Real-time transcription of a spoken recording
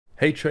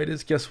Hey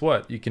traders, guess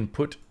what? You can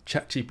put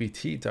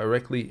ChatGPT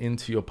directly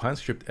into your Pine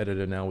Script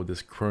editor now with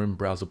this Chrome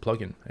browser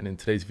plugin. And in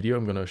today's video,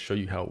 I'm going to show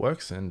you how it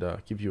works and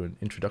give you an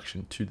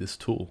introduction to this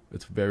tool.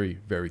 It's very,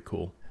 very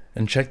cool.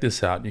 And check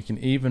this out. You can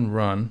even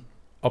run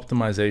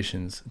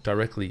optimizations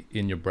directly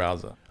in your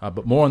browser.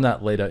 But more on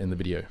that later in the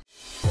video.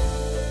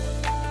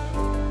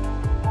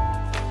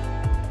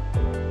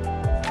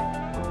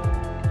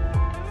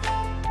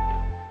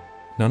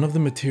 None of the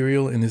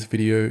material in this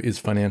video is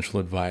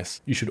financial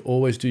advice. You should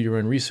always do your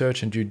own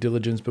research and due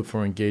diligence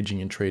before engaging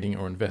in trading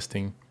or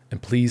investing.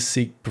 And please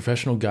seek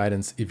professional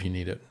guidance if you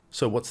need it.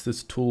 So what's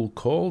this tool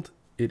called?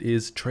 It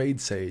is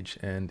TradeSage,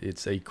 and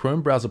it's a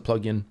Chrome browser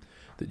plugin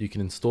that you can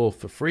install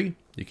for free.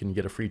 You can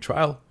get a free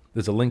trial.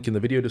 There's a link in the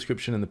video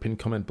description and the pinned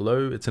comment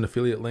below. It's an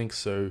affiliate link,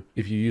 so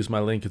if you use my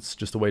link, it's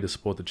just a way to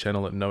support the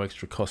channel at no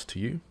extra cost to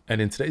you.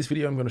 And in today's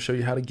video, I'm going to show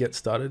you how to get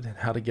started and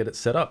how to get it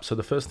set up. So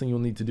the first thing you'll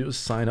need to do is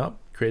sign up,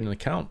 create an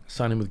account,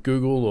 sign in with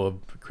Google or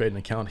create an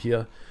account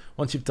here.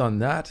 Once you've done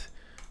that,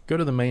 go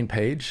to the main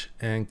page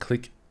and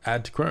click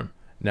Add to Chrome.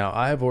 Now,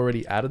 I have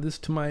already added this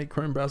to my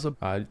Chrome browser.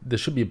 There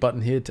should be a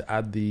button here to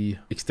add the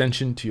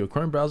extension to your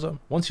Chrome browser.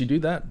 Once you do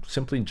that,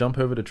 simply jump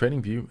over to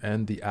TradingView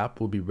and the app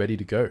will be ready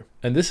to go.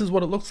 And this is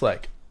what it looks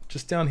like.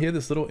 Just down here,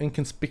 this little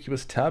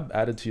inconspicuous tab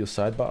added to your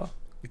sidebar.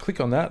 You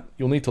click on that,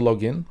 you'll need to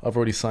log in. I've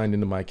already signed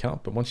into my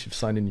account, but once you've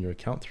signed in your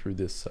account through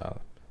this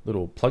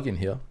little plugin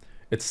here,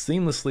 it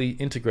seamlessly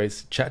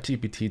integrates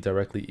ChatGPT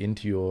directly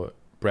into your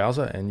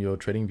browser and your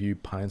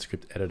TradingView Pine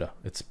Script editor.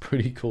 It's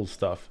pretty cool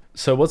stuff.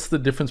 So what's the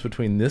difference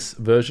between this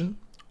version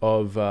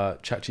of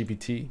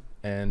ChatGPT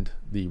and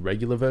the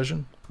regular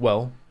version?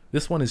 Well,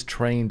 this one is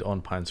trained on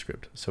Pine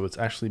Script. So it's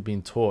actually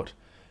been taught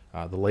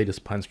the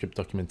latest Pine Script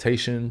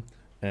documentation,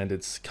 and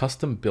it's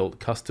custom built,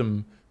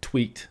 custom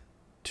tweaked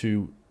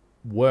to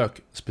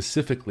work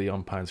specifically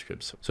on Pine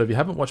Script. So if you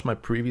haven't watched my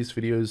previous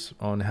videos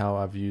on how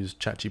I've used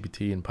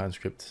ChatGPT and Pine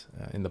Script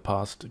in the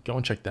past, go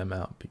and check them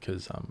out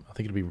because I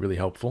think it'll be really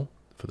helpful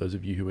for those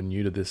of you who are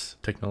new to this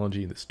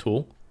technology, this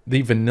tool.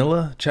 The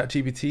vanilla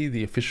ChatGPT,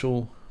 the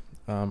official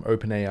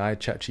OpenAI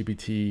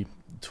ChatGPT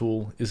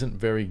tool, isn't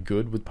very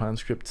good with Pine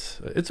Script.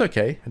 It's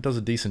okay, it does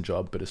a decent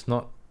job, but it's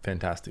not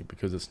fantastic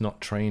because it's not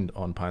trained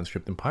on Pine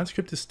Script, and Pine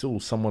Script is still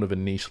somewhat of a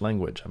niche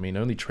language. I mean,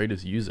 only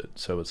traders use it,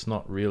 so it's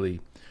not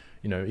really,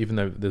 you know, even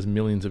though there's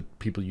millions of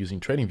people using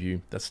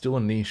TradingView, that's still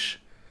a niche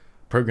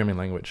programming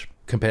language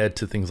compared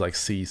to things like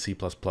C, C++,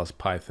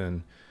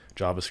 Python,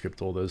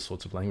 JavaScript, all those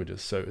sorts of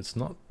languages. So it's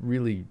not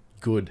really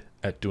good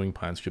at doing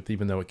Pine Script,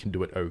 even though it can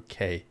do it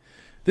okay.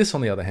 This,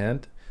 on the other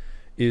hand,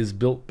 is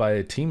built by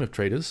a team of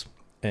traders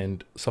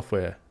and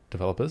software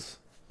developers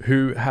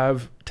who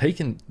have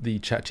taken the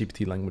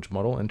ChatGPT language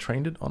model and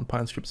trained it on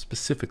Pine Script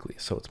specifically.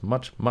 So it's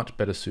much, much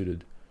better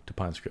suited to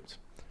Pine Script.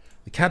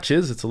 The catch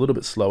is it's a little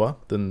bit slower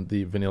than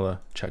the vanilla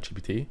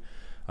ChatGPT,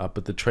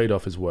 but the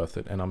trade-off is worth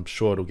it, and I'm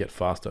sure it'll get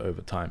faster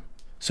over time.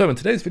 So in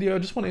today's video, I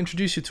just want to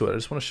introduce you to it. I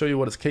just want to show you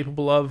what it's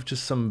capable of,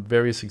 just some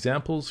various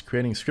examples,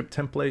 creating script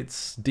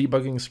templates,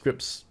 debugging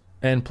scripts,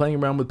 and playing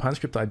around with Pine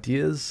Script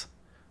ideas.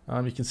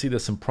 You can see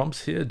there's some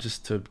prompts here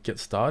just to get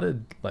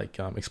started, like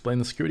explain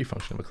the security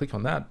function. If I click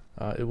on that,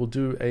 it will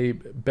do a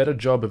better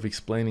job of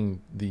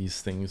explaining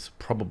these things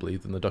probably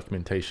than the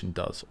documentation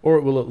does. Or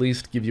it will at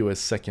least give you a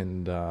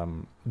second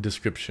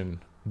description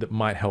that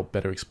might help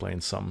better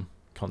explain some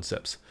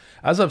concepts.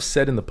 As I've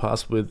said in the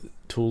past with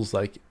tools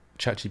like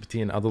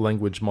ChatGPT and other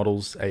language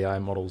models, AI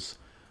models,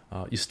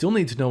 you still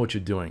need to know what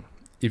you're doing.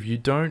 If you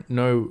don't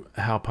know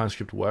how Pine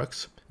Script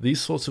works, these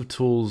sorts of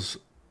tools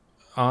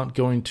aren't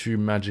going to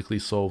magically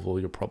solve all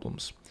your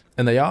problems.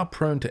 And they are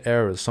prone to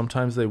errors.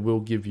 Sometimes they will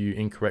give you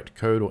incorrect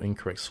code or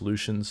incorrect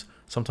solutions.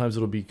 Sometimes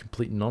it'll be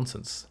complete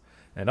nonsense.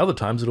 And other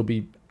times it'll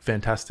be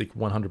fantastic,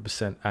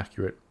 100%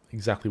 accurate,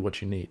 exactly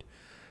what you need.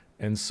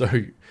 And so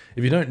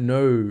if you don't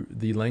know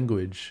the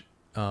language,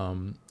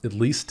 at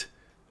least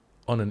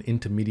on an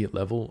intermediate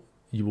level,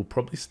 you will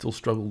probably still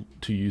struggle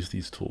to use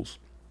these tools.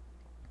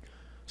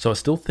 So I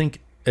still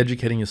think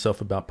educating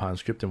yourself about Pine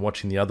Script and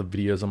watching the other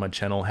videos on my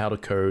channel, how to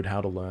code,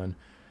 how to learn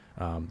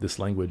this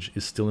language,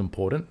 is still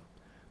important.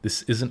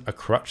 This isn't a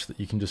crutch that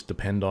you can just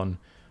depend on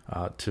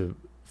to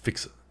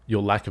fix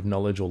your lack of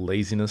knowledge or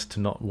laziness to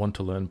not want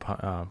to learn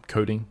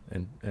coding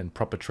and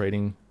proper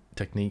trading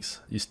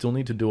techniques. You still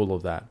need to do all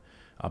of that.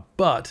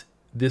 But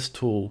this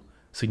tool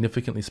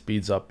significantly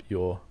speeds up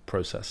your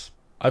process.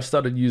 I've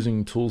started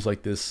using tools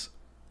like this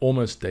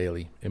almost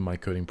daily in my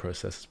coding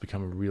process. It's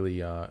become a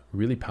really,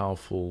 really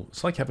powerful.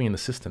 It's like having an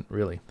assistant,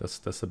 really. That's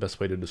the best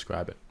way to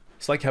describe it.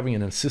 It's like having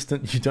an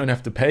assistant you don't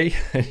have to pay,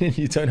 and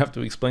you don't have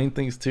to explain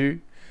things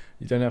to.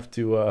 You don't have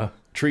to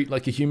treat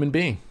like a human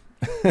being.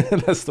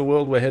 That's the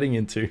world we're heading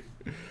into.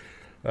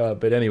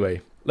 But anyway,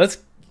 let's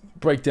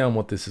break down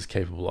what this is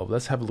capable of.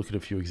 Let's have a look at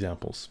a few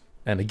examples.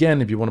 And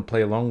again, if you want to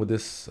play along with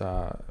this,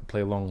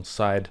 play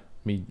alongside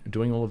me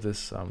doing all of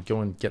this,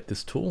 go and get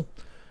this tool.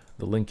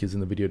 The link is in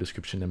the video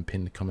description and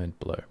pinned comment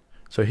below.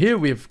 So here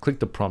we have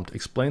clicked the prompt,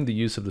 explain the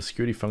use of the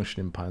security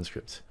function in Pine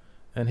Script.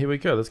 And here we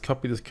go. Let's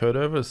copy this code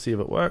over, see if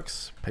it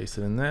works. Paste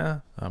it in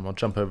there. I'll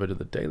jump over to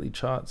the daily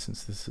chart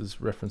since this is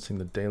referencing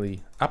the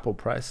daily Apple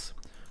price.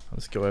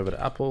 Let's go over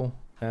to Apple.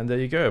 And there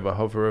you go. If I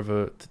hover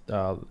over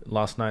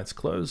last night's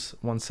close,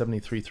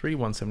 173.3,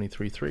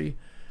 173.3.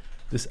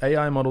 This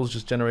AI model's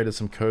just generated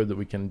some code that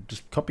we can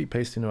just copy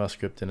paste into our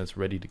script and it's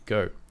ready to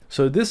go.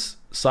 So this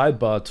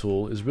sidebar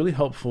tool is really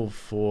helpful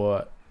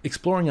for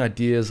exploring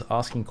ideas,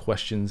 asking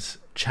questions,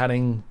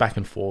 chatting back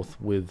and forth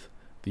with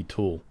the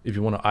tool. If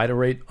you want to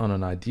iterate on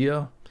an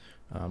idea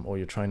or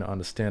you're trying to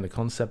understand a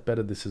concept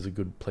better, this is a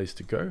good place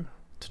to go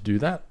to do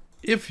that.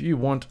 If you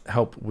want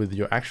help with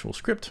your actual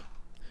script,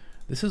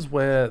 this is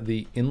where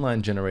the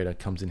inline generator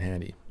comes in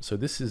handy. So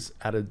this is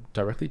added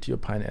directly to your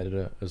Pine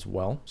editor as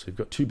well. So you've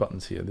got two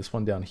buttons here, this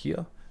one down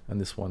here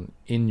and this one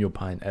in your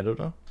Pine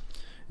editor.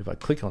 If I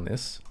click on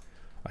this,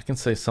 I can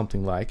say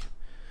something like,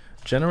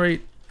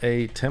 generate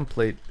a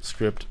template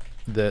script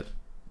that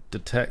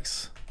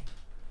detects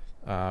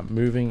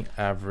moving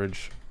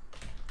average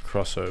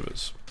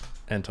crossovers.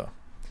 Enter.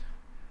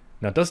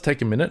 Now it does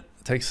take a minute.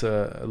 It takes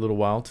a little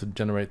while to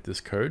generate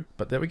this code,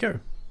 but there we go.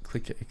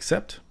 Click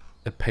accept.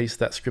 It pastes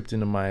that script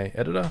into my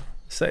editor,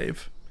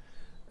 save,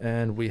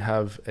 and we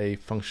have a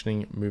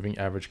functioning moving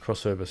average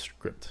crossover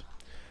script.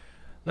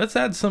 Let's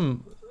add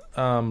some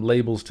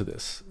labels to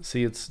this.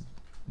 See, it's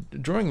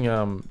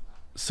drawing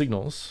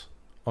signals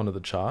onto the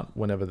chart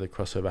whenever the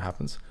crossover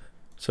happens.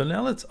 So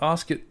now let's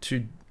ask it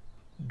to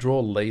draw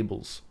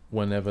labels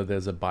whenever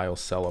there's a buy or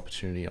sell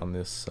opportunity on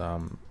this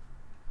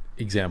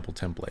example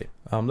template.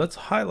 Let's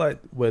highlight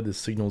where the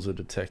signals are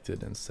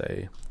detected and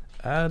say,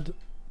 add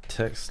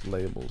text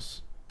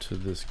labels to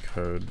this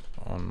code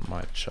on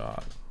my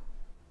chart.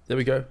 There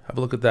we go. Have a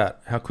look at that.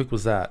 How quick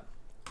was that?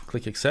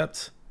 Click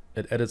accept.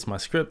 It edits my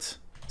script,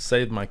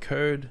 save my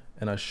code,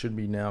 and I should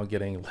be now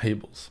getting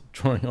labels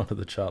drawing onto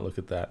the chart. Look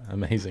at that.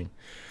 Amazing.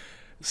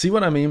 See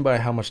what I mean by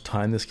how much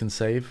time this can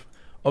save?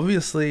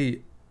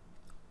 Obviously,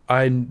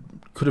 I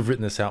could have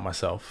written this out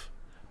myself,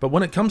 but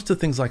when it comes to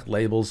things like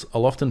labels,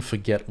 I'll often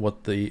forget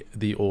what the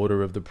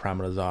order of the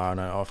parameters are,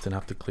 and I often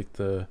have to click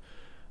the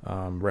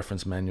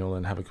reference manual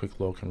and have a quick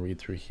look and read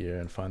through here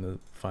and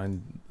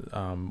find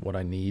what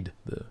I need,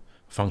 the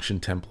function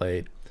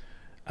template,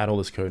 add all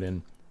this code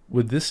in.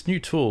 With this new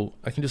tool,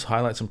 I can just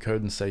highlight some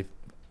code and say,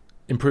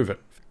 improve it,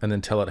 and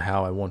then tell it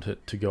how I want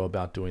it to go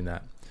about doing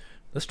that.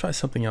 Let's try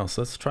something else.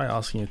 Let's try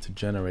asking it to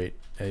generate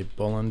a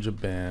Bollinger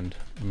Band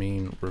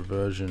mean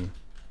reversion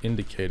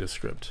indicator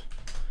script.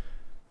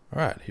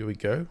 All right, here we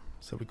go.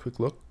 Let's have a quick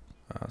look.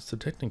 It's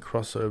detecting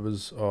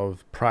crossovers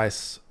of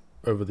price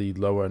over the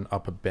lower and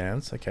upper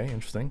bands. Okay,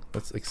 interesting.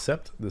 Let's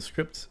accept the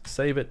script,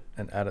 save it,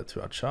 and add it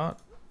to our chart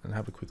and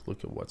have a quick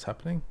look at what's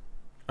happening.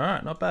 All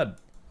right, not bad.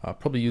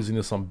 Probably using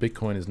this on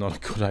Bitcoin is not a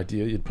good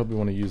idea. You'd probably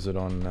want to use it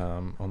on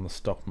the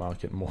stock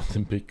market more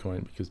than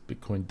Bitcoin, because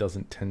Bitcoin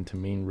doesn't tend to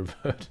mean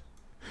revert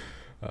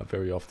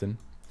very often.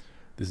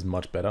 This is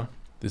much better.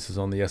 This is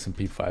on the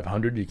S&P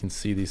 500. You can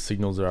see these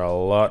signals are a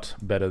lot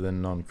better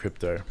than on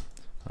crypto,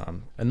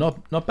 and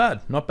not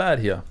bad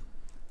here.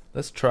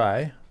 Let's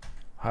try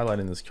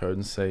highlighting this code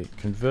and say,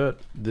 convert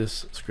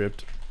this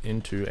script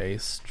into a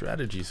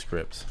strategy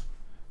script.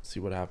 See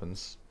what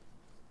happens.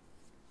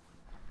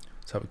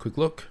 Let's have a quick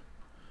look.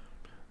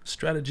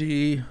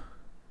 Strategy,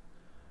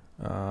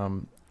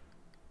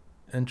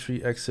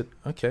 entry, exit.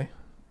 Okay,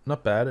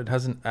 not bad. It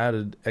hasn't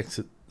added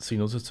exit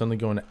signals. It's only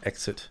going to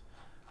exit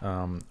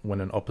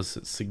when an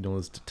opposite signal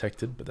is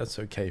detected, but that's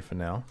okay for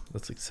now.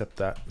 Let's accept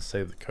that,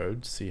 save the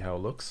code, see how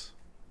it looks.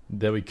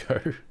 There we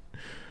go.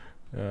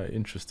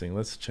 Interesting.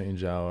 Let's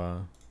change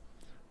our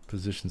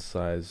position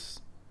size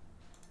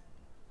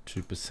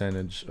to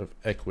percentage of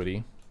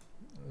equity.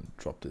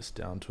 Drop this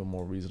down to a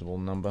more reasonable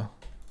number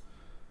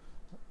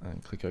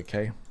and click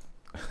OK.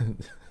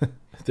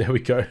 There we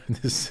go.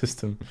 This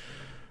system,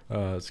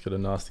 it's got a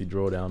nasty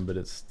drawdown, but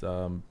it's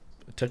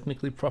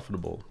technically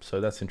profitable,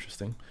 so that's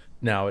interesting.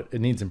 Now it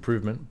needs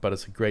improvement, but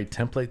it's a great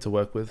template to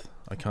work with.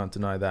 I can't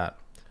deny that.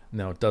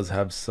 Now it does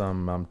have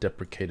some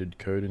deprecated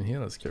code in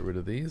here. Let's get rid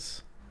of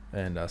these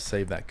and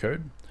save that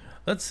code.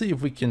 Let's see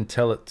if we can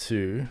tell it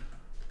to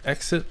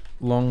exit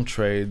long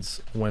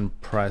trades when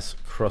price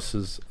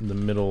crosses the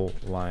middle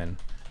line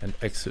and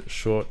exit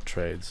short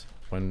trades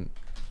when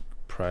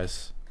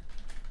price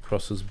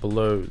crosses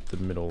below the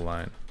middle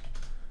line.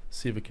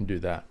 See if we can do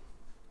that.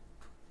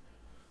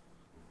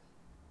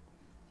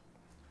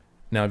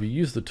 Now, if you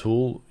use the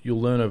tool,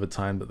 you'll learn over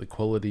time that the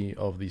quality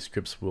of these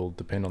scripts will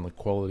depend on the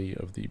quality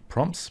of the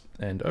prompts,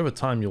 and over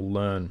time you'll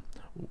learn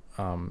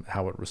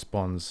how it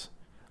responds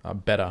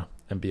better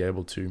and be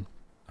able to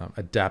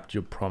adapt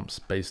your prompts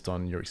based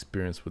on your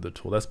experience with the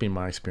tool. That's been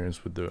my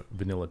experience with the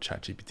vanilla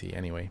ChatGPT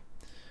anyway.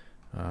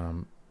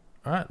 All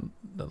right,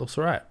 that looks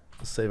all right.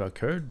 Let's save our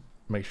code,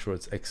 make sure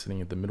it's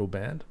exiting at the middle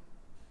band.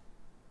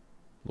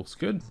 Looks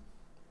good.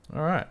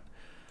 All right,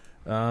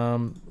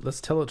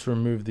 let's tell it to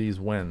remove these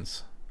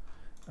whens.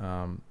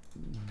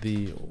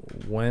 The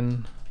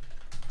when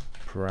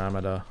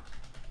parameter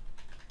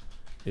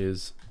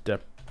is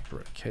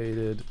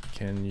deprecated.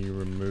 Can you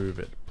remove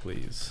it,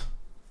 please?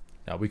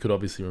 Now we could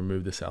obviously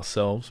remove this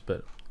ourselves,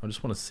 but I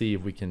just want to see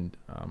if we can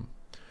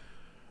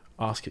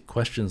ask it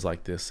questions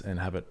like this and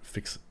have it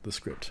fix the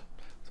script.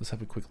 So let's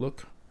have a quick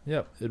look.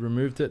 Yep, it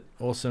removed it.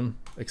 Awesome.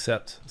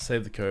 Accept,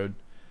 save the code.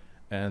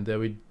 And there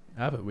we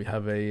have it. We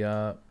have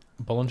a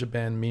Bollinger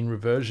Band mean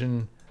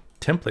reversion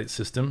template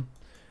system.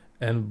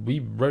 And we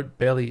wrote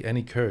barely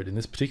any code. In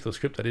this particular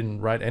script, I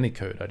didn't write any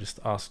code. I just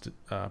asked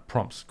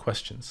prompts,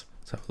 questions.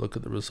 Let's have a look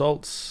at the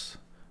results.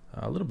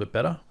 A little bit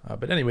better.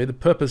 But anyway, the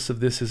purpose of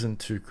this isn't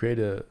to create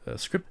a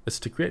script. It's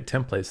to create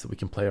templates that we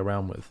can play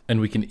around with. And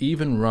we can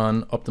even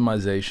run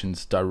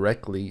optimizations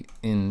directly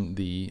in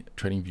the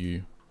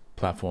TradingView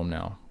platform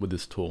now with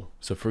this tool.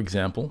 So for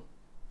example,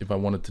 if I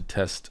wanted to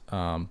test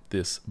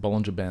this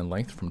Bollinger Band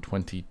length from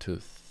 20 to,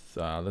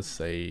 let's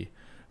say,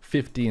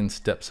 50 in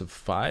steps of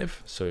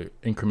 5, so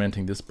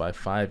incrementing this by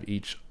 5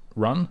 each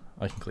run,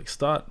 I can click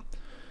start.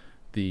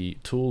 The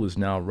tool is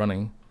now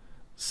running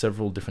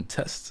several different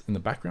tests in the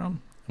background.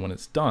 And when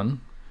it's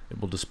done,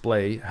 it will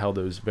display how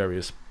those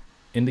various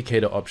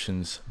indicator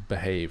options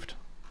behaved.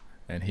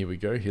 And here we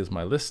go. Here's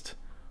my list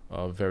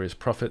of various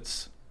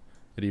profits.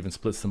 It even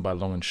splits them by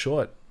long and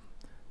short.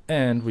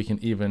 And we can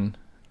even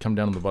come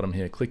down on the bottom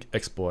here, click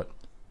export.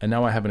 And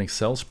now I have an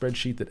Excel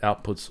spreadsheet that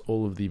outputs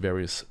all of the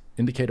various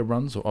indicator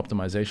runs or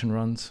optimization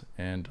runs,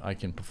 and I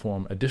can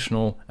perform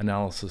additional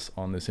analysis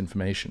on this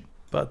information.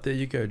 But there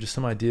you go, just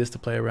some ideas to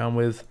play around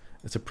with.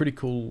 It's a pretty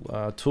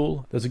cool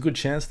tool. There's a good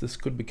chance this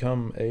could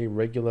become a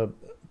regular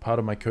part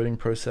of my coding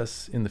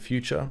process in the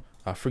future.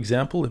 For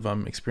example, if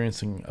I'm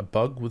experiencing a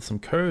bug with some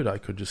code, I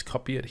could just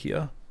copy it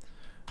here,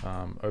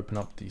 open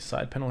up the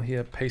side panel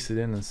here, paste it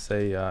in and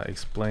say,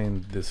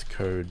 explain this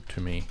code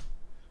to me.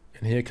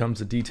 And here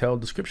comes a detailed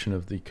description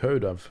of the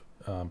code I've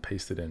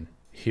pasted in.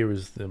 Here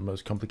is the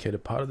most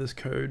complicated part of this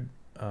code.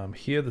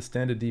 Here, the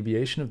standard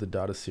deviation of the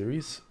data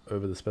series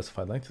over the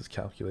specified length is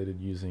calculated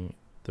using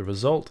the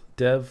result.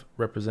 Dev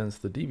represents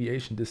the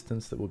deviation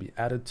distance that will be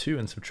added to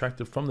and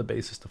subtracted from the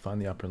basis to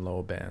find the upper and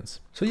lower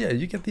bands. So yeah,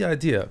 you get the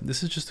idea.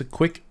 This is just a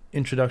quick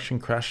introduction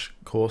crash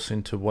course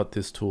into what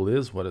this tool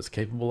is, what it's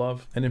capable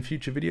of. And in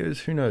future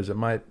videos, who knows, it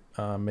might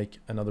make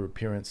another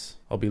appearance.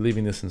 I'll be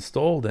leaving this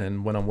installed,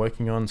 and when I'm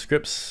working on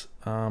scripts,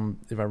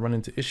 if I run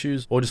into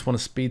issues or just want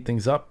to speed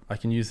things up, I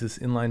can use this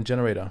inline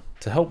generator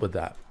to help with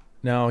that.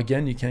 Now,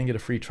 again, you can get a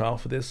free trial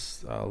for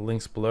this,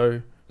 links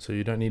below, so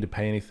you don't need to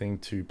pay anything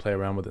to play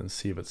around with it and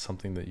see if it's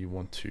something that you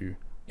want to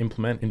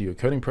implement into your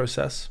coding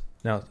process.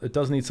 Now, it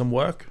does need some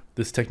work.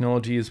 This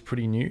technology is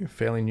pretty new,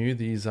 fairly new,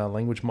 these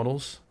language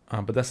models.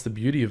 But that's the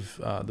beauty of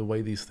the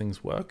way these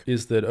things work,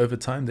 is that over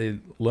time they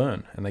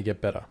learn and they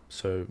get better.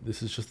 So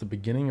this is just the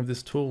beginning of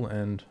this tool,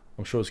 and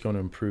I'm sure it's going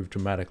to improve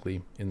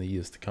dramatically in the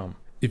years to come.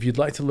 If you'd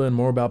like to learn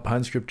more about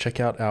Pine Script, check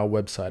out our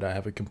website. I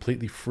have a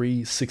completely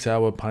free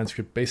 6-hour Pine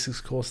Script basics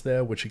course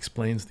there, which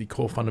explains the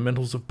core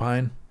fundamentals of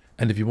Pine.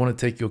 And if you want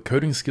to take your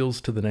coding skills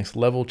to the next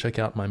level, check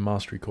out my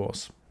mastery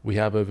course. We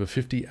have over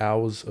 50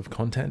 hours of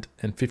content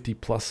and 50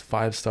 plus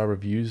 5-star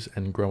reviews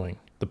and growing.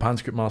 The Pine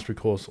Script Mastery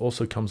course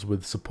also comes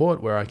with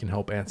support where I can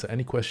help answer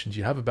any questions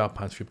you have about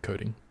Pine Script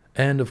coding.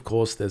 And of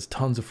course, there's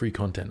tons of free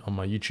content on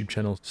my YouTube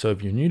channel, so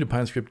if you're new to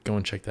Pine Script, go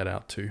and check that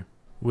out too.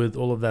 With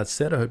all of that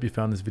said, I hope you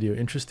found this video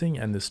interesting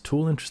and this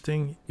tool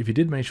interesting. If you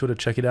did, make sure to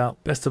check it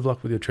out. Best of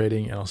luck with your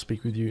trading, and I'll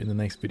speak with you in the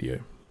next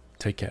video.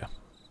 Take care.